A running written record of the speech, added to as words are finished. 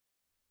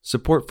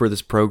Support for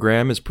this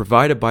program is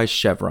provided by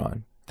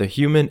Chevron, the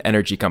human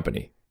energy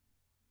company.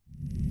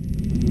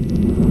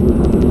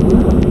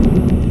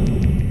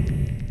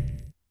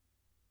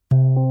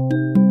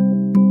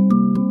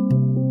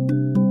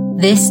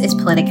 This is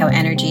Politico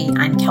Energy.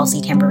 I'm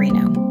Kelsey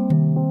Tamburino.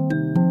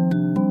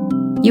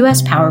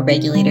 U.S. power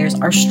regulators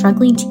are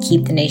struggling to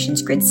keep the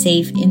nation's grid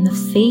safe in the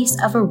face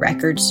of a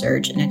record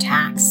surge in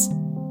attacks.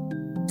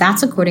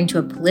 That's according to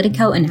a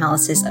Politico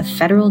analysis of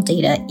federal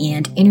data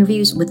and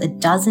interviews with a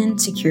dozen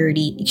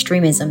security,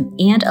 extremism,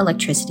 and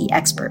electricity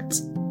experts.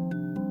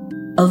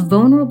 A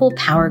vulnerable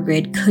power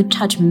grid could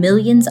touch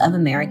millions of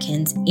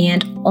Americans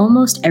and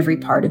almost every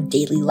part of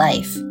daily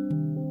life.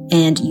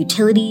 And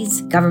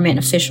utilities, government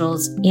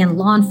officials, and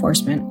law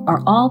enforcement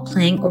are all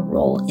playing a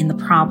role in the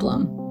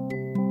problem.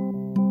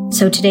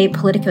 So today,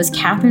 Politico's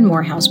Catherine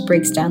Morehouse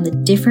breaks down the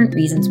different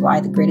reasons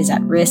why the grid is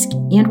at risk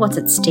and what's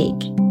at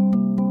stake.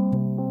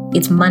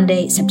 It's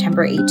Monday,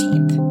 September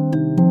 18th.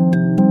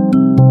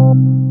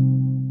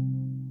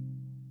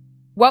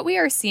 What we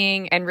are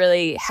seeing, and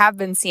really have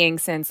been seeing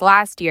since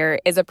last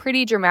year, is a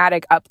pretty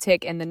dramatic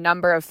uptick in the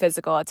number of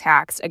physical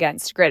attacks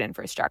against grid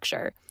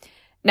infrastructure.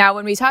 Now,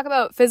 when we talk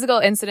about physical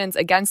incidents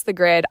against the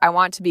grid, I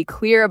want to be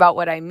clear about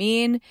what I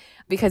mean,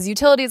 because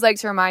utilities like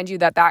to remind you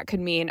that that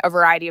could mean a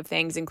variety of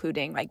things,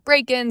 including like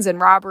break-ins and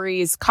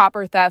robberies.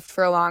 Copper theft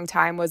for a long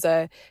time was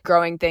a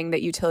growing thing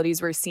that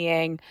utilities were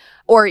seeing,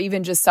 or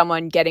even just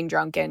someone getting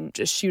drunk and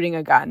just shooting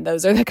a gun.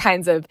 Those are the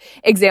kinds of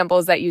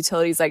examples that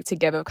utilities like to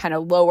give of kind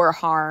of lower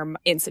harm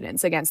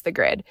incidents against the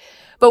grid.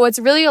 But what's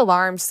really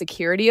alarmed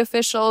security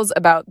officials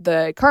about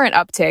the current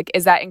uptick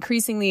is that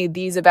increasingly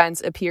these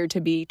events appear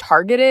to be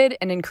targeted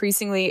and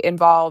increasingly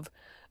involve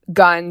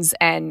guns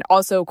and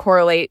also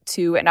correlate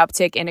to an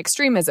uptick in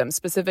extremism,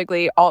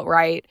 specifically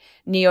alt-right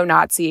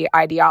neo-Nazi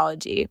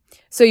ideology.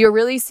 So you're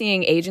really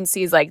seeing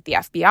agencies like the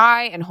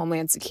FBI and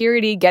Homeland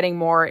Security getting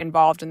more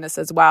involved in this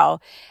as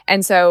well.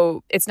 And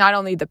so it's not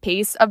only the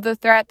pace of the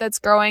threat that's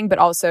growing, but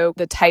also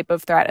the type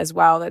of threat as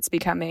well that's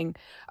becoming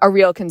a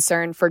real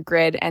concern for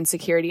grid and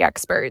security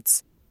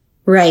experts.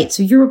 Right.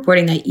 So you're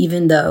reporting that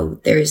even though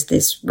there's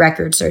this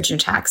record surge in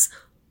attacks,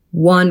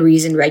 one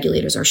reason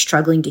regulators are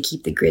struggling to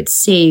keep the grid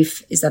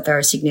safe is that there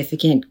are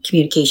significant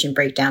communication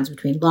breakdowns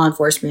between law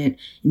enforcement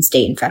and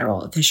state and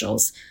federal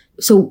officials.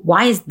 So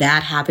why is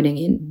that happening,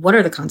 and what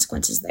are the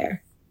consequences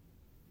there?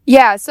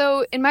 Yeah,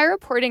 so in my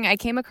reporting, I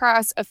came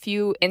across a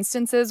few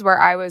instances where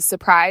I was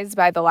surprised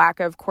by the lack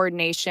of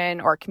coordination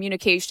or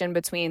communication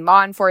between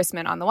law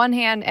enforcement on the one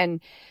hand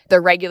and the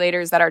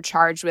regulators that are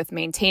charged with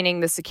maintaining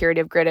the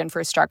security of grid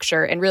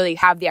infrastructure and really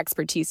have the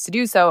expertise to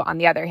do so on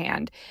the other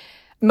hand.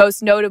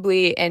 Most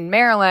notably in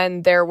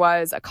Maryland, there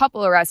was a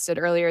couple arrested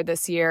earlier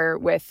this year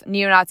with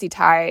neo-Nazi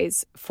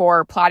ties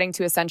for plotting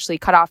to essentially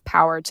cut off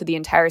power to the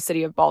entire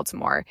city of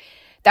Baltimore.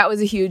 That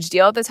was a huge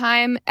deal at the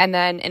time. And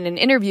then in an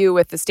interview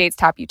with the state's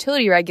top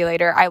utility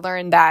regulator, I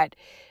learned that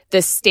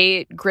the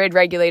state grid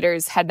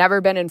regulators had never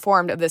been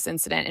informed of this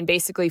incident and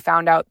basically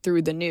found out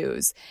through the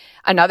news.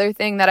 Another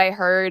thing that I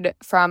heard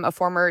from a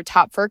former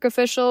top FERC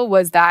official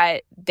was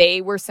that they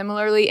were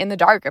similarly in the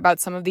dark about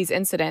some of these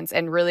incidents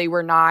and really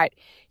were not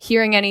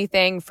hearing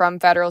anything from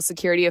federal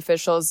security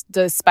officials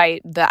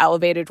despite the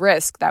elevated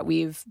risk that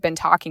we've been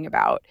talking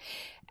about.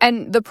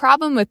 And the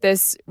problem with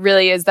this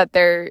really is that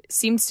there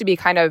seems to be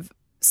kind of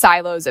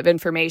silos of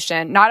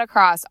information, not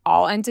across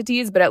all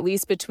entities, but at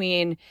least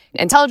between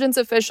intelligence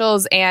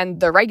officials and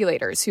the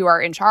regulators who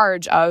are in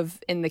charge of,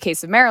 in the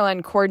case of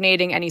Maryland,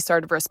 coordinating any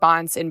sort of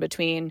response in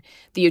between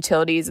the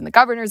utilities and the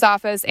governor's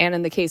office. And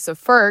in the case of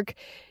FERC,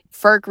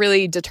 FERC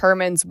really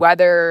determines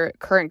whether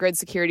current grid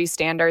security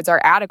standards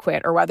are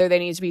adequate or whether they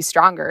need to be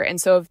stronger.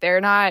 And so if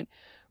they're not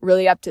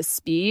really up to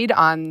speed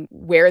on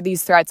where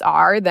these threats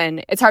are,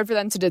 then it's hard for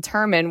them to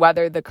determine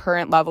whether the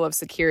current level of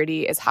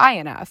security is high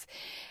enough.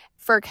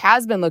 FERC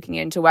has been looking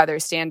into whether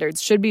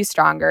standards should be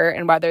stronger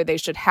and whether they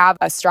should have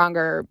a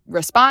stronger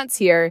response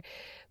here.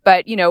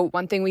 But,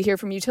 one thing we hear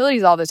from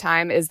utilities all the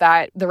time is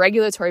that the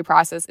regulatory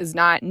process is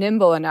not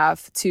nimble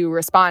enough to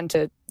respond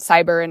to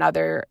cyber and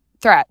other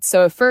threats.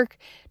 So if FERC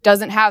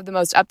doesn't have the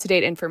most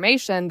up-to-date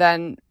information,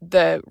 then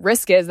the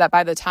risk is that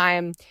by the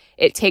time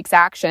it takes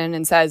action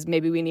and says,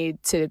 maybe we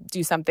need to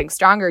do something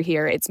stronger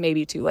here, it's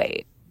maybe too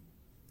late.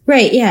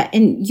 Right, yeah.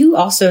 And you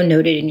also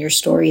noted in your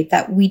story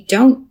that we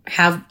don't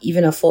have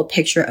even a full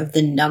picture of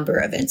the number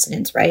of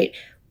incidents, right?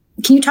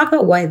 Can you talk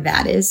about why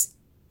that is?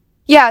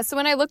 Yeah, so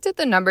when I looked at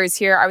the numbers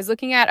here, I was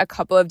looking at a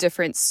couple of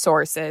different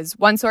sources.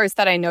 One source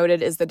that I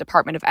noted is the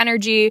Department of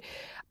Energy,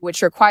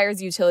 which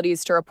requires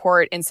utilities to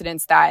report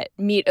incidents that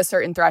meet a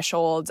certain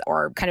threshold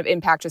or kind of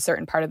impact a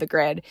certain part of the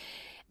grid.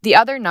 The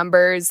other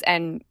numbers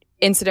and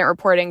incident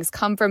reportings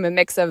come from a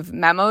mix of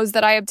memos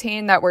that I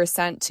obtained that were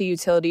sent to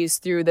utilities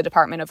through the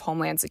Department of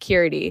Homeland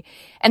Security.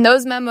 And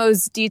those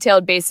memos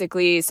detailed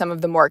basically some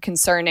of the more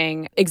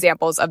concerning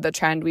examples of the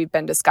trend we've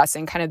been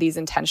discussing, kind of these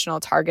intentional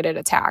targeted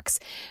attacks.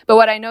 But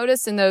what I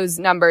noticed in those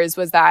numbers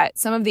was that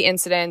some of the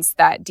incidents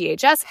that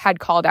DHS had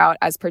called out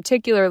as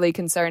particularly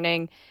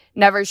concerning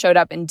never showed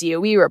up in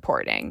DOE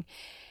reporting.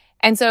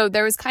 And so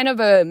there was kind of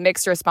a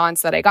mixed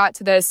response that I got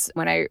to this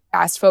when I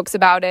asked folks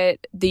about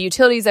it. The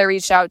utilities I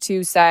reached out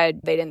to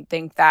said they didn't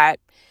think that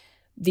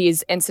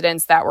these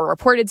incidents that were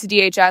reported to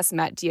DHS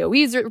met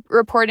DOE's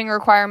reporting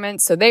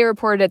requirements, so they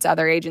reported it to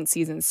other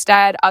agencies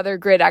instead. Other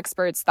grid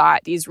experts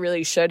thought these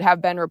really should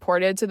have been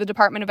reported to the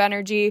Department of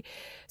Energy.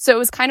 So it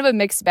was kind of a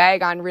mixed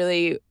bag on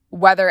really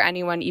whether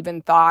anyone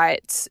even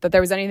thought that there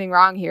was anything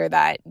wrong here,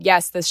 that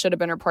yes, this should have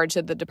been reported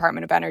to the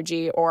Department of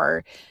Energy,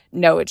 or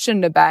no, it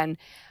shouldn't have been.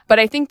 But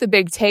I think the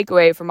big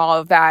takeaway from all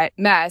of that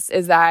mess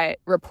is that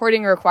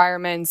reporting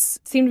requirements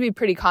seem to be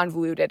pretty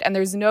convoluted, and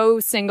there's no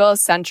single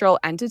central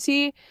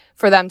entity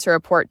for them to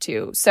report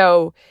to.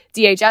 So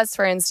DHS,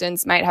 for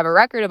instance, might have a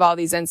record of all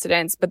these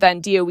incidents, but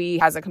then DOE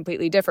has a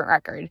completely different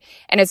record.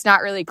 And it's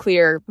not really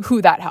clear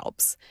who that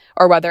helps,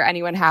 or whether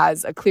anyone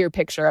has a clear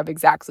picture of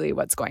exactly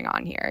what's going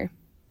on here.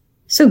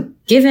 So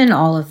given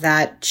all of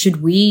that,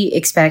 should we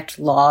expect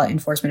law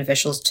enforcement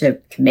officials to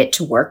commit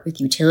to work with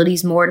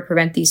utilities more to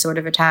prevent these sort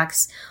of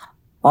attacks?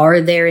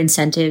 Are there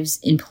incentives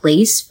in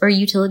place for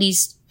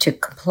utilities to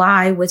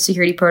comply with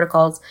security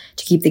protocols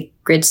to keep the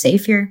grid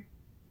safe here?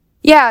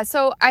 Yeah,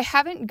 so I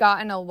haven't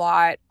gotten a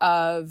lot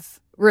of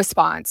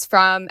response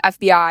from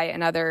FBI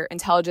and other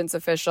intelligence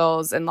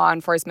officials and law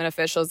enforcement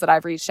officials that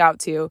I've reached out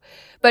to.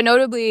 But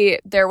notably,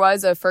 there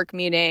was a FERC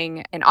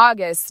meeting in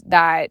August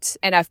that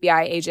an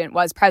FBI agent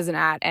was present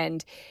at,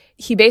 and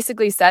he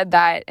basically said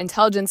that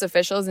intelligence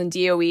officials and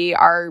DOE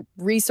are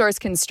resource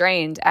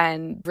constrained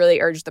and really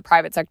urged the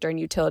private sector and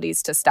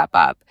utilities to step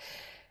up.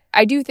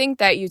 I do think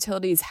that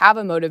utilities have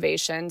a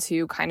motivation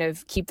to kind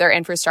of keep their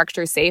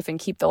infrastructure safe and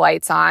keep the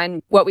lights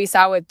on. What we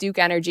saw with Duke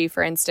Energy,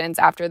 for instance,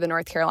 after the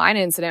North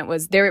Carolina incident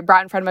was they were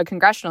brought in front of a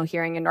congressional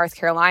hearing in North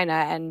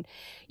Carolina and,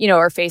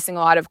 are facing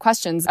a lot of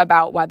questions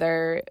about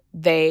whether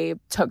they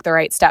took the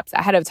right steps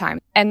ahead of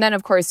time. And then,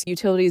 of course,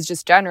 utilities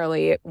just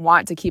generally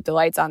want to keep the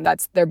lights on.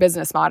 That's their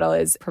business model,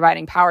 is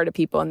providing power to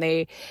people. And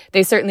they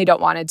certainly don't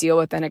want to deal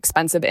with an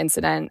expensive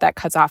incident that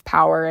cuts off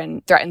power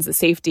and threatens the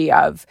safety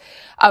of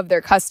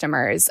their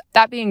customers.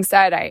 That being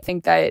said, I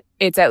think that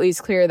it's at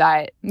least clear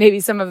that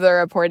maybe some of the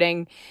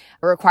reporting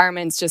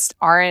requirements just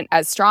aren't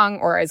as strong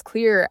or as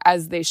clear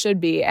as they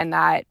should be, and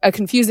that a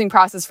confusing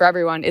process for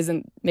everyone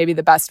isn't maybe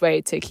the best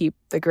way to keep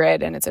the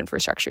grid and its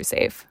infrastructure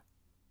safe.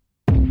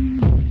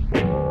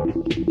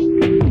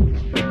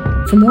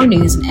 For more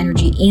news on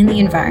energy and the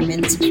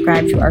environment,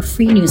 subscribe to our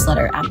free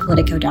newsletter at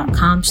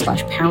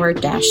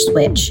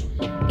politico.com/power-switch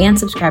and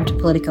subscribe to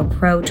Politico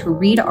Pro to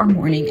read our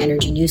morning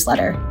energy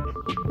newsletter.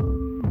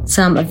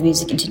 Some of the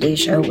music in today's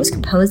show was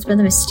composed by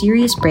the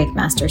mysterious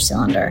Breakmaster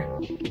Cylinder.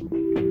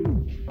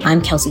 I'm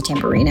Kelsey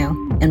Tamburino,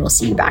 and we'll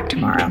see you back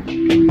tomorrow.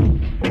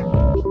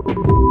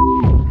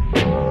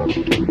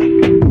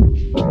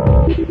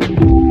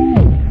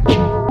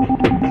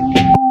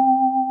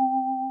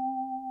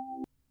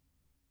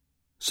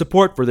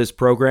 Support for this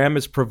program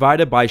is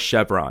provided by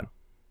Chevron.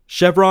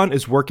 Chevron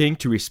is working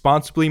to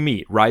responsibly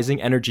meet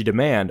rising energy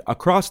demand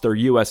across their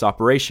U.S.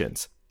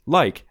 operations,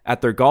 like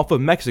at their Gulf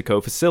of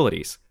Mexico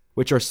facilities,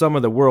 which are some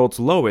of the world's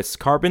lowest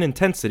carbon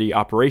intensity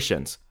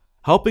operations,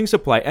 helping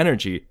supply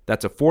energy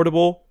that's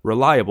affordable,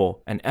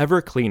 reliable, and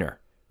ever cleaner.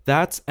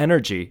 That's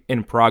energy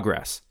in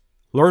progress.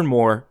 Learn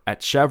more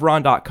at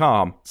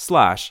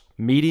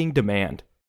chevron.com/meeting demand.